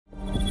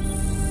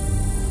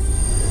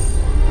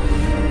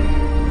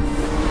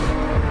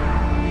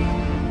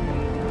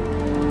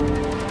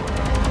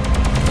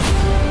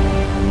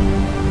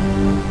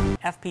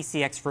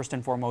FPcx, first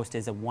and foremost,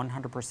 is a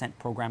 100%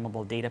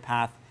 programmable data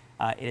path.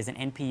 It is an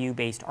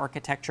NPU-based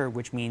architecture,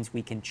 which means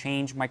we can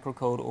change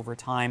microcode over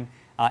time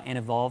and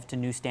evolve to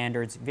new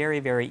standards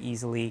very, very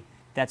easily.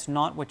 That's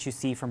not what you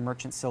see from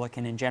merchant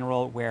silicon in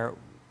general, where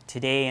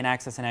today in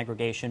access and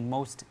aggregation,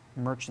 most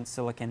merchant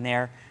silicon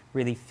there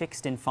really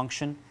fixed in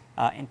function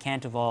and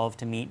can't evolve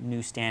to meet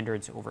new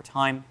standards over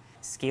time.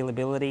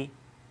 Scalability,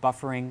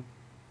 buffering,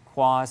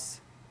 QoS,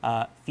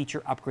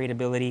 feature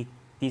upgradability,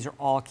 these are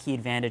all key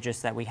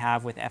advantages that we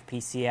have with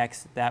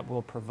FPcx that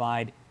will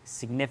provide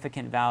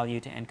significant value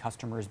to end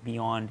customers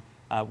beyond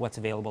what's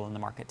available in the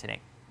market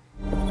today.